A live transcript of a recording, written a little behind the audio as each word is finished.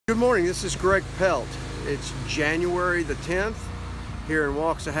Good morning, this is Greg Pelt. It's January the 10th here in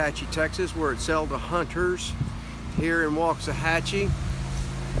Waxahachie, Texas. We're at Zelda Hunters here in Waxahachie,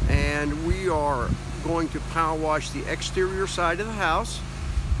 and we are going to power wash the exterior side of the house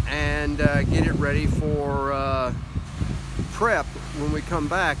and get it ready for prep. When we come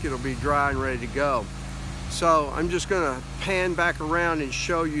back, it'll be dry and ready to go. So I'm just going to pan back around and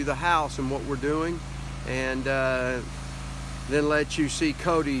show you the house and what we're doing, and then let you see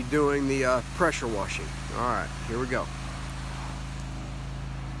Cody doing the pressure washing. All right, here we go.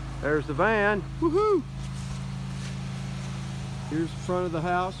 There's the van. Woohoo! Here's the front of the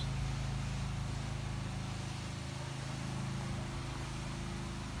house.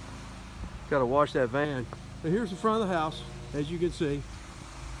 Got to wash that van. So here's the front of the house, as you can see.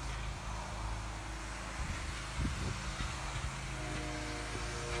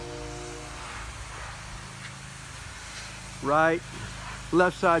 Right,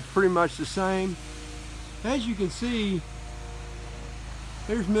 left side's pretty much the same. As you can see,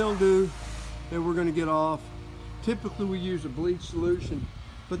 there's mildew that we're going to get off. Typically we use a bleach solution,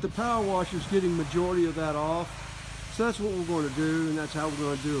 but the power washer is getting majority of that off. So that's what we're going to do, and that's how we're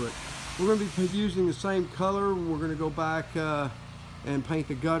going to do it. We're going to be using the same color. We're going to go back and paint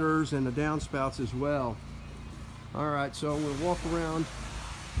the gutters and the downspouts as well. All right, so we'll walk around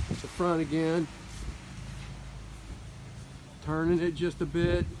the front again. Turning it just a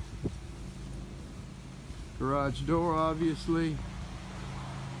bit. Garage door, obviously.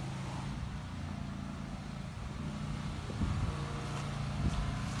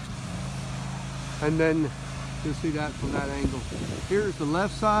 And then you'll see that from that angle. Here's the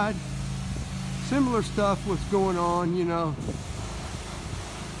left side. Similar stuff, what's going on, you know.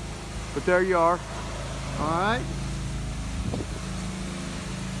 But there you are. All right.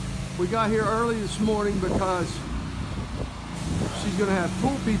 We got here early this morning because she's going to have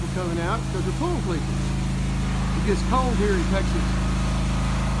pool people coming out because her pool's leaking. It gets cold here in Texas,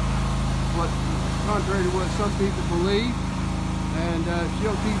 contrary to what some people believe. And if she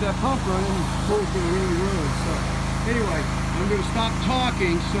don't keep that pump running, the pool's going to really ruin. So anyway, I'm going to stop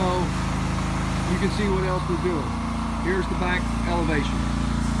talking so you can see what else we're doing. Here's the back elevation.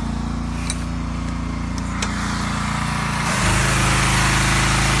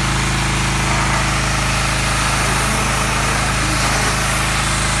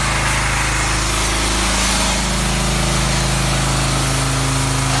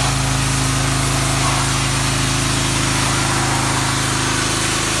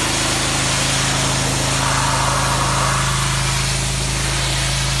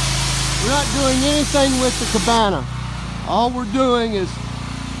 We're not doing anything with the cabana. All we're doing is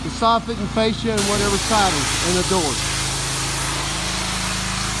the soffit and fascia and whatever siding and the doors.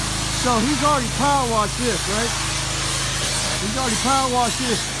 So he's already power washed this, right? He's already power washed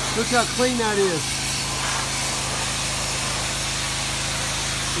this. Look how clean that is.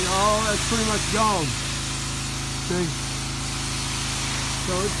 See, all that's pretty much gone. See?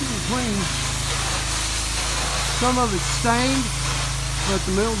 So it's getting clean. Some of it's stained, but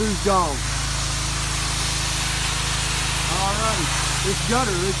the mildew's gone. Alrighty, this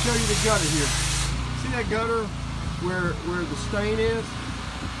gutter, let's show you the gutter here. See that gutter where the stain is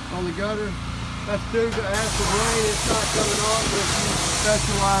on the gutter? That's due to acid rain. It's not coming off if you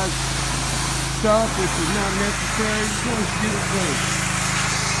specialize stuff, which is not necessary. Just want to get it clean.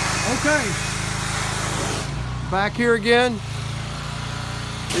 Okay, back here again.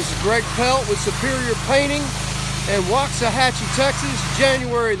 This is Greg Pelt with Superior Painting in Waxahachie, Texas,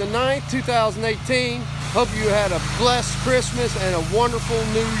 January the 9th, 2018. Hope you had a blessed Christmas and a wonderful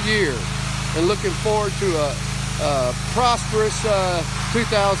new year. And looking forward to a prosperous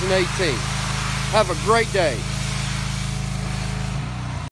 2018. Have a great day.